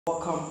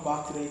Welcome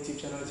back to the YouTube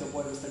channel. It's your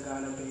boy Mr.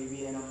 Ghana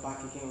Baby, and I'm back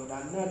again with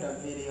another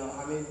video.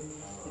 I mean,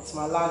 it's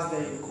my last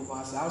day in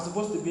Kumasi. I was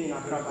supposed to be in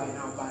Accra by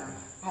now, but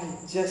I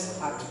just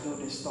had to do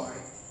this story.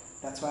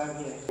 That's why I'm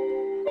here.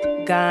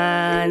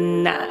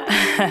 Ghana.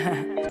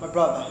 My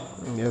brother.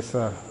 Yes,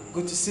 sir.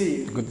 Good to see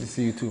you. Good to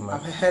see you too, man.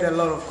 I've heard a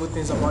lot of good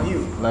things about you.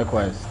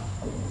 Likewise.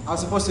 I was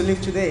supposed to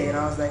leave today, and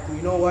I was like,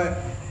 you know what?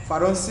 If I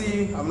don't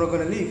see you, I'm not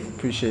gonna leave.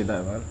 Appreciate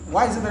that, man.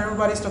 Why is it that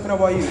everybody's talking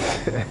about you?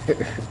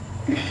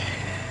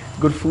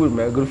 Good food,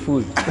 man. Good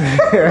food.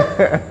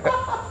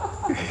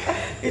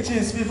 It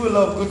is. People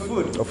love good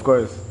food. Of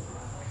course.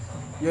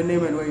 Your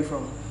name and where you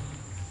from?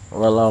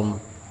 Well,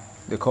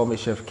 they call me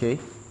Chef K. You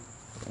know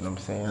what I'm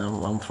saying?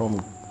 I'm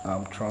from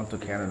Toronto,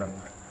 Canada.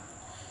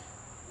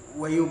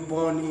 Were you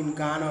born in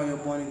Ghana or you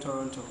were born in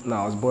Toronto? No,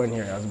 I was born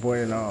here. I was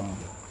born in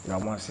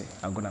Yawase,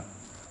 Aguna,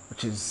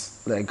 which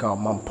is like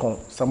Mampong,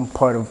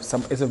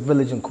 it's a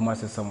village in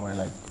Kumasi somewhere,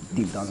 like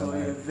deep down the line.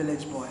 So you're a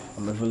village boy.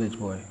 I'm a village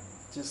boy.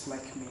 Just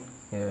like me.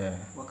 Yeah.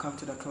 Welcome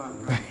to the clan,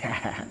 bro.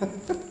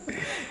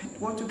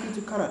 What took you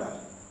to Canada?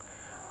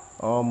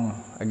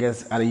 I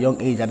guess at a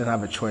young age I didn't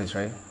have a choice,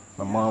 right?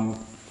 My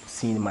mom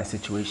seen my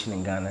situation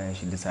in Ghana and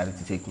she decided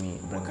to take me.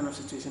 What kind of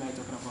situation are you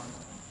talking about?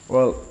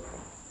 Well,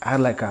 I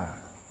had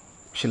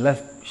she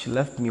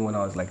left me when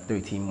I was like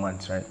 13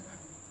 months, right?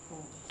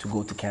 To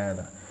go to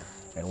Canada.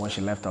 And when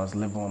she left, I was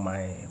living with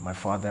my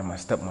father and my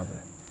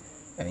stepmother.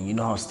 And you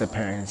know how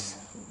step-parents,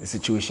 the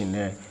situation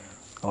there,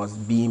 I was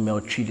being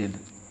maltreated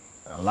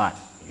a lot,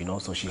 you know,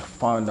 so she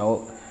found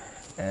out,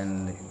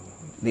 and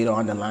later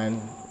on the line,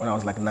 when I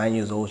was like 9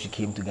 years old, she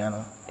came to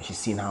Ghana, and she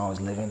seen how I was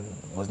living.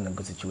 It wasn't a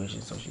good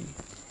situation, so she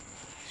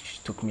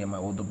took me and my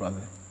older brother.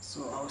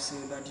 So I would say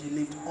that you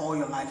lived all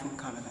your life in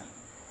Canada?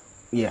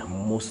 Yeah,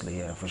 mostly,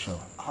 yeah, for sure.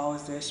 How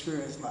was the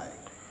experience like?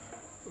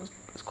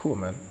 It's cool,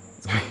 man.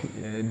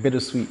 Yeah,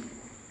 bittersweet.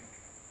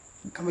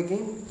 Come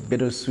again?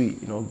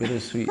 Bittersweet, you know,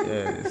 bittersweet.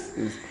 Yeah,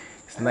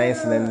 it's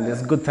nice, and then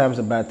there's good times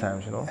and bad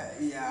times, you know.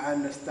 Yeah, I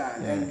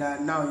understand. Yeah.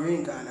 And now you're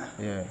in Ghana.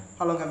 Yeah.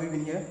 How long have you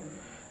been here?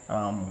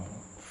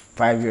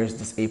 5 years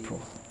this April.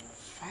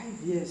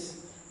 5 years.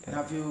 Yeah.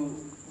 And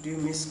do you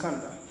miss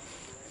Canada?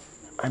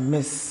 I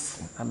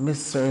miss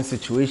certain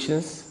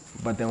situations,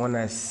 but then when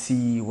I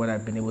see what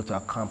I've been able to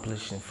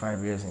accomplish in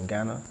 5 years in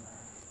Ghana,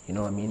 you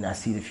know what I mean? I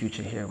see the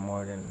future here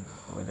more than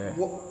over there.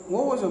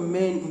 What was your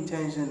main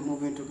intention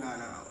moving to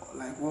Ghana?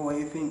 Like, what were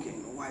you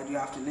thinking? Why do you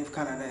have to leave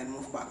Canada and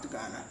move back to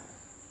Ghana?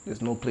 There's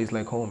no place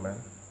like home, man.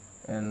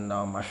 And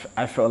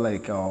I felt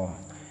like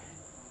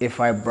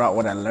if I brought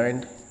what I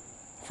learned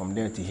from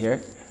there to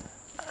here,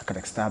 I could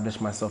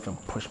establish myself and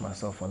push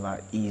myself a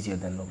lot easier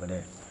than over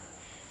there.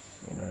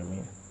 You know what I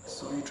mean?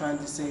 So you're trying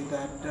to say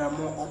that there are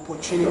more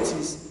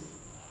opportunities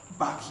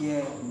back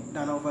here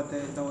than over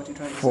there? Is that what you're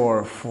trying to say?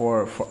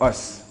 For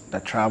us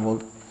that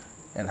traveled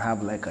and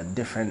have like a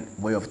different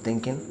way of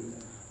thinking,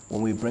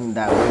 when we bring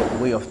that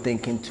way of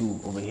thinking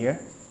to over here,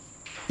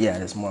 yeah,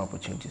 there's more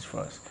opportunities for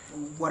us.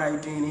 What are you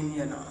doing in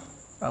here now?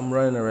 I'm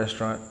running a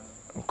restaurant.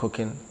 I'm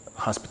cooking,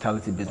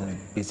 hospitality business,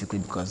 basically,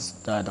 because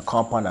the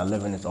compound I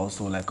live in is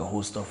also like a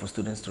hostel for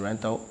students to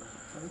rent out.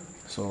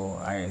 So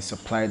I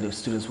supply the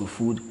students with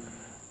food,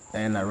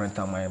 and I rent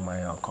out my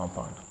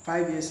compound.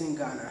 5 years in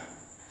Ghana.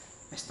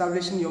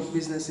 Establishing your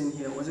business in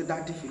here, was it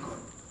that difficult?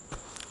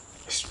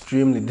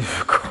 Extremely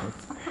difficult.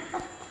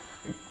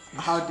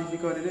 How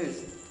difficult it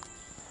is?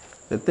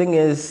 The thing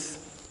is,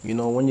 you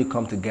know, when you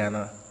come to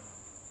Ghana,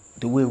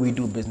 the way we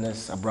do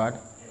business abroad,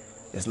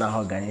 it's not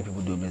how Ghanaian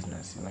people do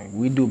business. You know,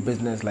 we do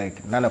business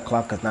like 9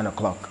 o'clock is 9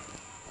 o'clock,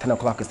 10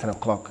 o'clock is 10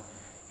 o'clock.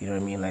 You know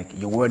what I mean? Like,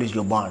 your word is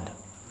your bond.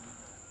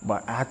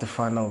 But I had to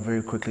find out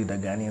very quickly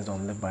that Ghanaians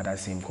don't live by that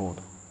same code.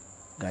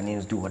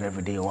 Ghanaians do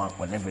whatever they want,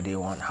 whenever they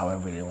want,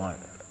 however they want.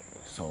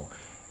 So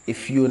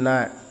if you're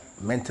not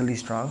mentally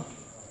strong,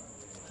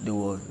 they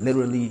will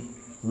literally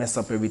mess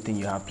up everything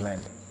you have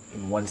planned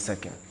in 1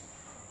 second.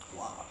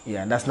 Wow.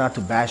 Yeah, and that's not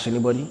to bash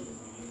anybody.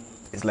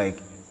 It's like,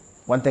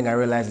 one thing I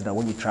realized is that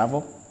when you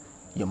travel,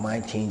 your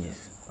mind changes,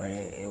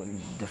 right?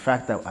 The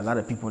fact that a lot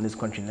of people in this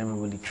country never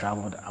really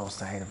traveled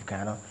outside of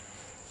Ghana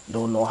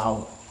don't know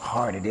how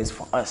hard it is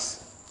for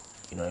us.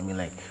 You know what I mean?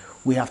 Like,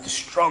 we have to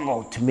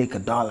struggle to make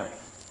 $1.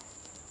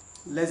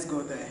 Let's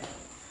go there.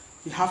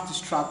 You have to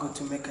struggle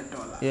to make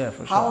 $1. Yeah, for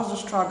sure. How was the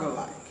struggle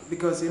like?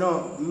 Because, you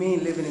know, me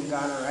living in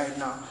Ghana right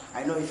now,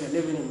 I know if you're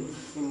living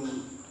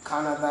in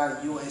Canada,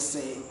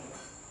 USA,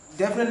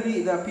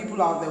 definitely there are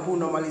people out there who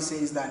normally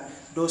says that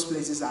those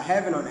places are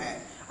heaven on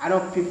earth. I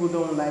know people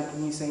don't like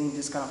me saying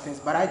this kind of things,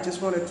 but I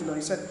just wanted to know,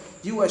 you said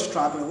you were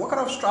struggling. What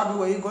kind of struggle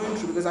were you going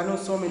through? Because I know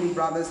so many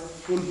brothers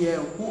in here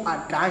who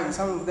are dying.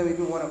 Some of them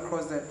even want to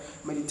cross the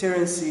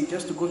Mediterranean Sea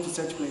just to go to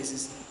such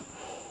places.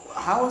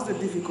 How was the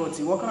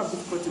difficulty? What kind of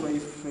difficulty were you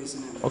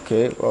facing?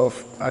 Okay, well,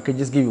 I could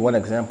just give you one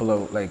example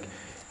of, like,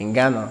 in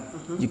Ghana,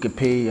 you could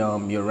pay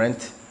your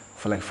rent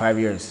for like 5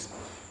 years.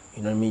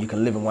 You know what I mean? You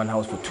can live in one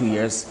house for 2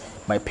 years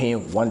by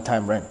paying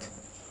one-time rent.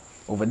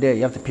 Over there,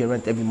 you have to pay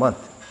rent every month,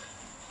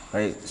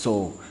 right?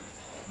 So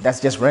that's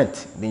just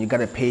rent. Then you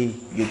gotta pay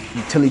your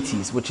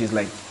utilities, which is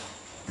like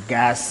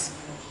gas,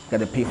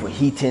 gotta pay for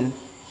heating,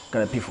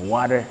 gotta pay for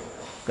water,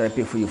 gotta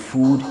pay for your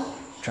food,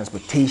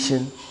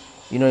 transportation.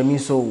 You know what I mean?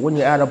 So when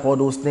you add up all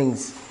those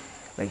things,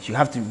 like you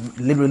have to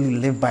literally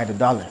live by the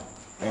dollar.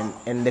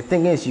 And the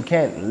thing is, you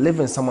can't live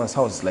in someone's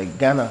house. Like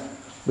Ghana,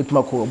 but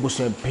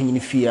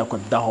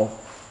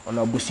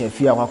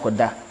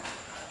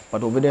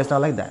over there it's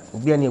not like that.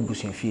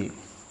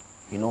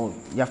 You know,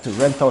 you have to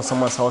rent out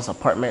someone's house,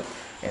 apartment,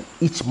 and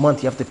each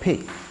month you have to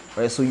pay,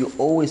 right? So you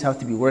always have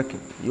to be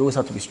working. You always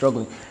have to be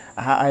struggling.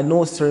 I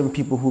know certain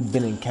people who've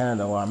been in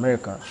Canada or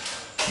America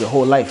their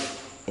whole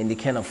life, and they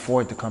can't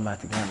afford to come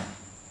back to Ghana.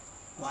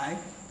 Why?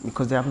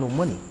 Because they have no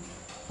money.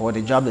 Or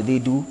the job that they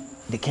do,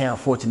 they can't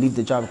afford to leave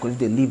the job, because if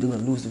they leave, they're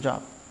gonna lose the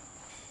job,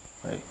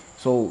 right?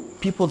 So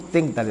people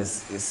think that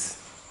it's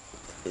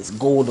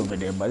gold over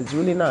there, but it's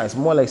really not. It's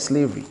more like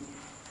slavery.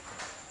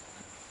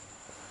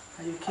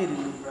 Are you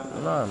kidding me, brother?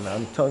 Nah,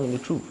 man, I'm telling you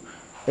the truth.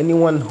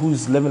 Anyone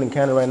who's living in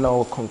Canada right now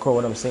will concur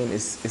what I'm saying.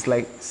 It's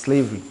like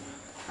slavery.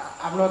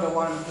 I'm not the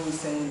one who's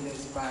saying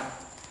this, but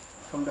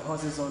from the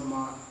horse's own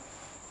mouth.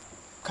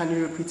 Can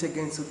you repeat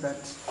again so that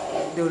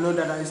they'll know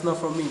that it's not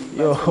from me?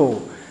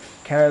 Yo,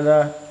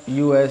 Canada,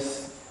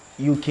 US,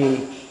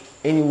 UK,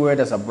 anywhere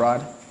that's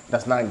abroad,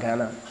 that's not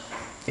Ghana,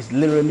 it's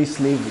literally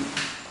slavery.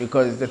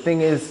 Because the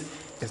thing is,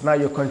 it's not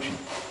your country.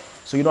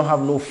 So you don't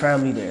have no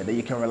family there that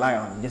you can rely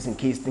on just in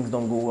case things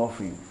don't go well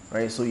for you,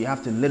 right? So you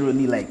have to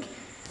literally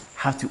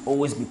have to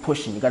always be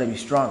pushing. You gotta be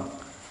strong,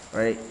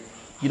 right?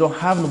 You don't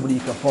have nobody you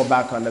can fall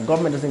back on. The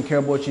government doesn't care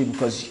about you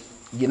because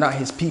you're not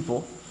his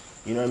people,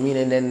 you know what I mean?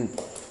 And then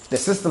the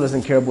system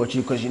doesn't care about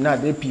you because you're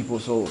not their people.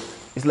 So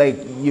it's like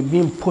you're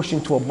being pushed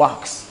into a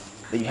box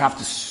that you have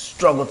to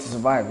struggle to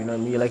survive, you know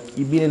what I mean? Like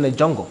you're being in the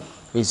jungle,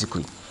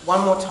 basically.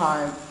 One more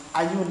time,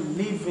 are you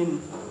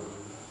living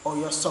or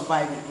you're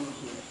surviving in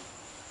here?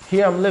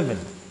 Here I'm living.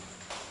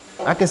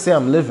 I can say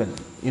I'm living,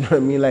 you know what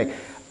I mean? Like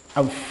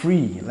I'm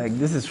free, like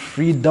this is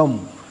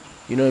freedom.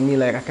 You know what I mean?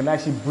 Like I can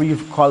actually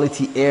breathe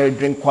quality air,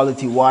 drink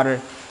quality water,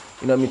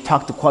 you know what I mean?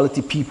 Talk to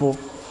quality people.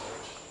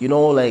 You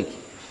know, like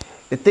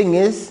the thing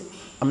is,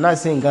 I'm not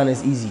saying Ghana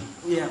is easy.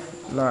 Yeah.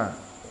 Nah.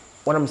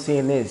 What I'm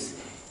saying is,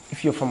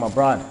 if you're from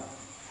abroad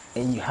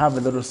and you have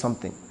a little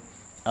something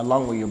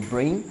along with your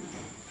brain,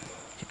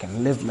 you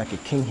can live like a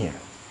king here.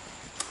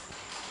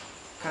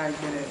 Can I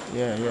get it?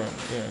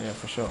 Yeah,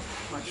 for sure.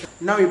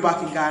 Now you're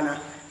back in Ghana,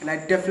 and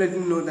I definitely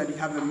know that you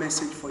have a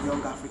message for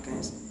young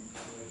Africans.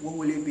 What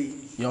will it be?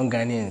 Young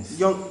Ghanaians.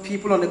 Young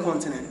people on the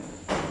continent.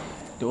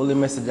 The only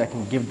message I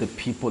can give the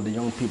people, the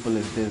young people,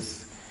 is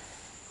this.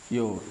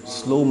 Yo,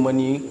 slow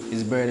money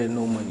is better than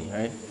no money,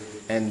 right?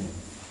 And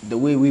the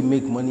way we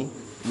make money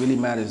really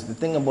matters. The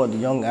thing about the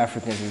young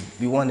Africans is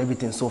we want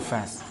everything so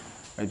fast,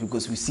 right?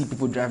 Because we see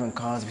people driving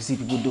cars, we see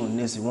people doing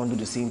this, we want to do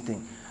the same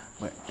thing.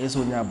 But it's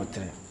only about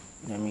today.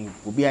 You know what I mean?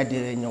 We'll be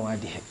idea and your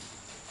idea.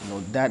 You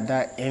know,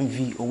 that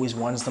envy, always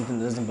wanting something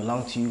that doesn't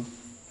belong to you.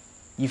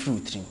 You feel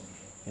it. You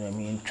know what I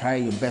mean? Try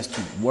your best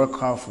to work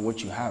hard for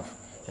what you have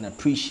and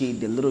appreciate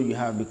the little you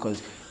have,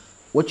 because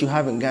what you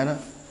have in Ghana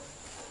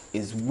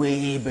is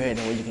way better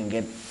than what you can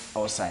get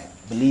outside.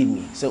 Believe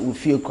me. So we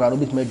feel crowd,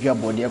 bit maybe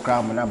about the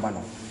crowd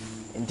manabano.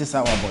 And this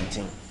our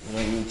bunting. You know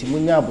what I mean?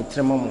 Timunya about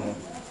tremamo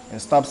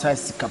and stop size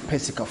sika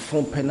pesika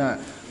phone pena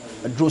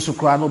a drosu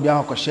crowd no be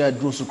a share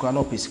drosu crowd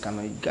no pesika.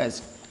 You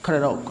guys cut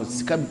it out, because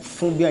sika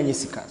phone be a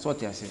sika. That's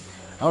what I say.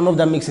 I don't know if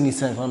that makes any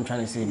sense what I'm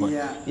trying to say, but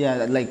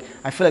yeah, like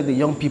I feel like the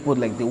young people,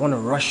 like they want to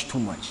rush too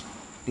much.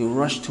 They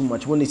rush too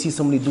much. When they see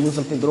somebody doing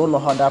something, they don't know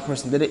how that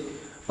person did it,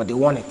 but they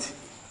want it.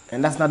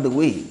 And that's not the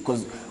way,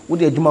 because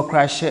with the Juma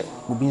crash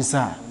will be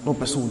inside. No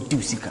person will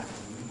do sika.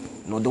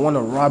 No, they want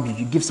to rob you.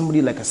 You give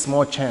somebody like a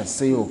small chance.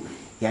 Say, yo,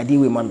 yeah,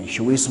 deal with mommy,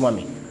 show waste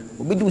mommy.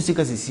 We do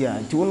sika this year.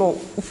 Do you know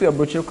if you're a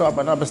brochure crowd,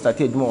 but not start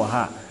here Juma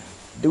ha?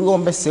 They will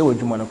best say with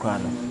Juma no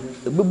crowd.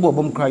 The big boy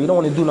bomb crowd, you don't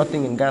want to do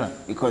nothing in Ghana,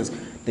 because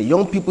the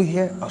young people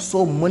here are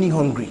so money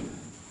hungry.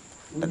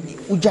 That's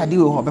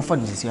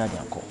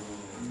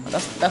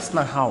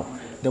not how.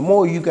 The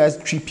more you guys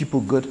treat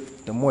people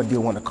good, the more they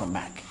want to come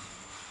back.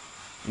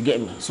 You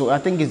get me? So I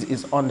think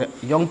it's on the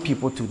young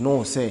people to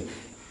know, say,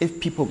 if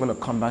people are going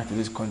to come back to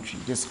this country,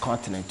 this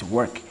continent to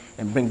work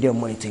and bring their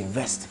money to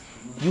invest,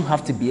 you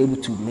have to be able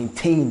to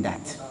maintain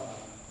that,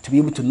 to be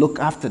able to look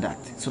after that.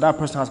 So that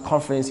person has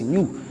confidence in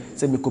you.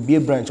 Say, we could be a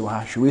branch or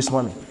have should waste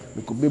money.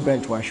 We could be a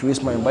branch or should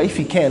waste money. But if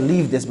you can't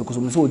leave this because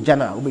we're so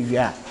jana, we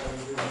are.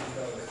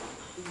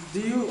 Do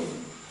you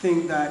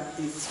think that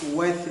it's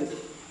worth it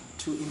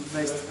to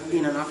invest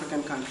in an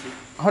African country?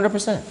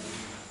 100%.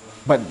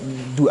 But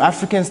do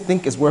Africans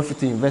think it's worth it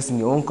to invest in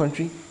your own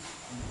country?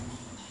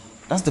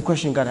 That's the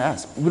question you gotta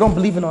ask. We don't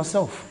believe in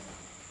ourselves.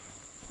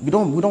 We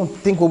don't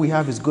think what we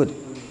have is good.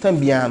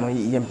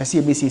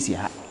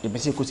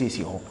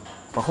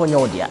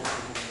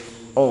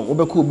 Oh,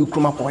 obeku bi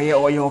kroma ko ye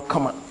oyo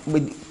kama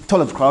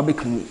toilet crowd be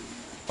clean.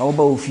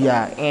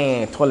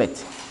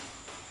 Toilet.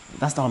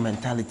 That's our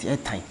mentality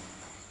at time.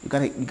 You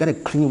gotta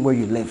clean where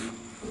you live.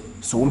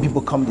 So when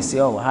people come, they say,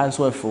 oh, hands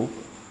were full.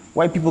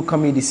 White people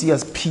come here, they see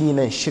us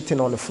peeing and shitting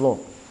on the floor.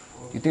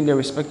 You think they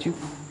respect you?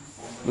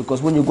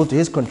 Because when you go to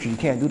his country, you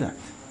can't do that.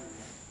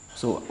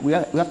 So we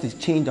have to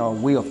change our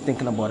way of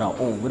thinking about our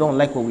own. We don't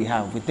like what we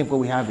have. We think what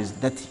we have is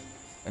dirty,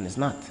 and it's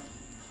not.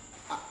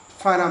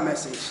 Final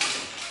message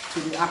to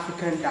the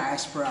African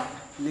diaspora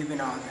living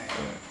out there.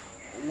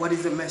 Yeah. What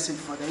is the message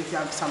for them? If you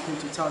have something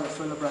to tell the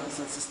fellow brothers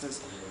and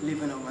sisters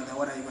living over there,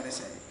 what are you going to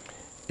say?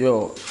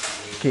 Yo,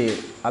 okay,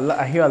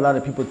 I hear a lot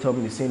of people tell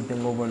me the same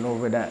thing over and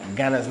over, that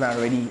Ghana's not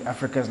ready,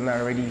 Africa's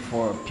not ready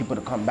for people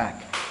to come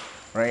back,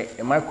 right?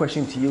 And my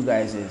question to you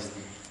guys is,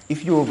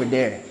 if you're over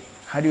there,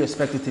 how do you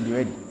expect it to be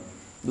ready?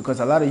 Because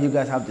a lot of you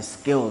guys have the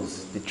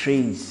skills, the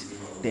trades,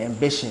 the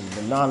ambition,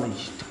 the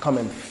knowledge to come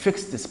and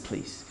fix this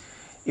place.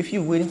 If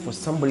you're waiting for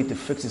somebody to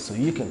fix it so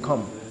you can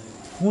come,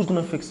 who's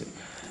gonna fix it?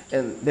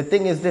 And the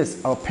thing is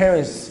this, our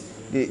parents,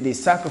 they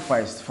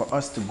sacrificed for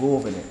us to go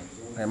over there.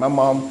 Right? My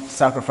mom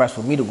sacrificed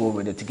for me to go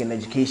over there to get an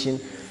education.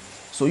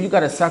 So you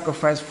gotta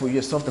sacrifice for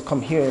yourself to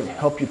come here and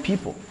help your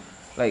people.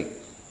 Like,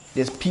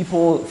 there's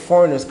people,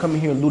 foreigners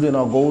coming here looting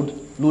our gold,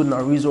 looting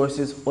our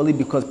resources, only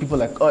because people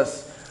like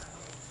us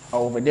are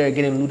over there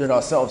getting looted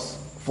ourselves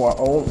for our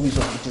own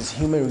resource, which is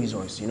human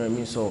resource, you know what I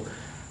mean? So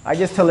I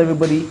just tell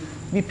everybody,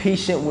 be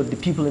patient with the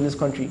people in this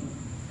country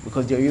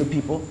because they're your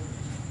people.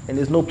 And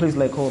there's no place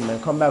like home,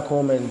 man. Come back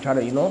home and try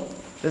to, you know,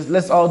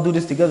 let's all do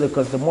this together,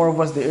 because the more of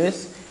us there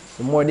is,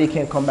 the more they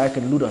can come back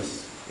and loot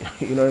us.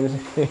 You know what I'm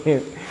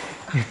saying?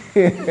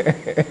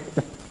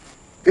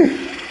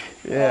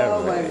 Yeah.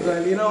 Oh my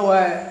God, you know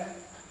what?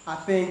 I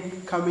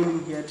think coming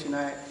in here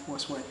tonight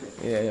was worth it.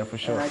 Yeah, for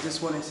sure. And I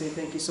just want to say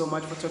thank you so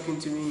much for talking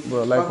to me.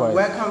 Well, likewise.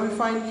 Where can we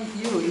find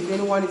you? If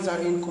anyone is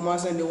in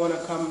Kumasi and they want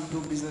to come do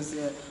business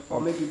there,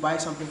 or maybe buy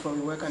something from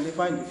you, where can they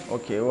find you?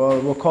 Okay,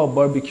 well, we're called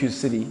Barbecue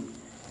City,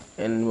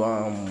 and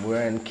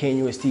we're in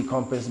KNUST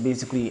campus,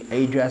 basically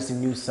Adra's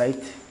new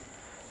site.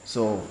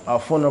 So our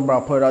phone number,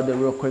 I'll put it out there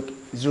real quick,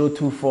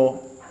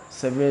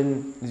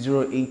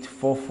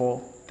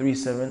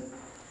 024-708-4437.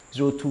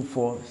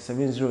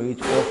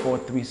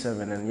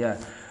 024-708-4437, and yeah,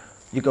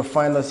 you can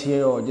find us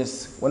here, or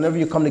just whenever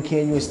you come to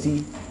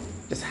KNUST,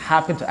 just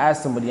happen to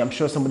ask somebody. I'm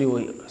sure somebody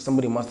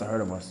must have heard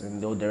of us, and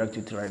they'll direct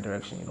you to the right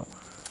direction, you know.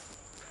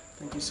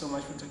 Thank you so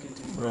much for talking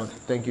to me. Bro,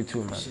 thank you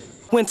too, man.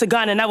 Went to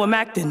Ghana, now I'm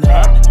acting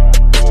up.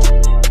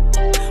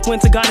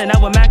 Went to Ghana,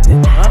 now I'm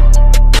acting up.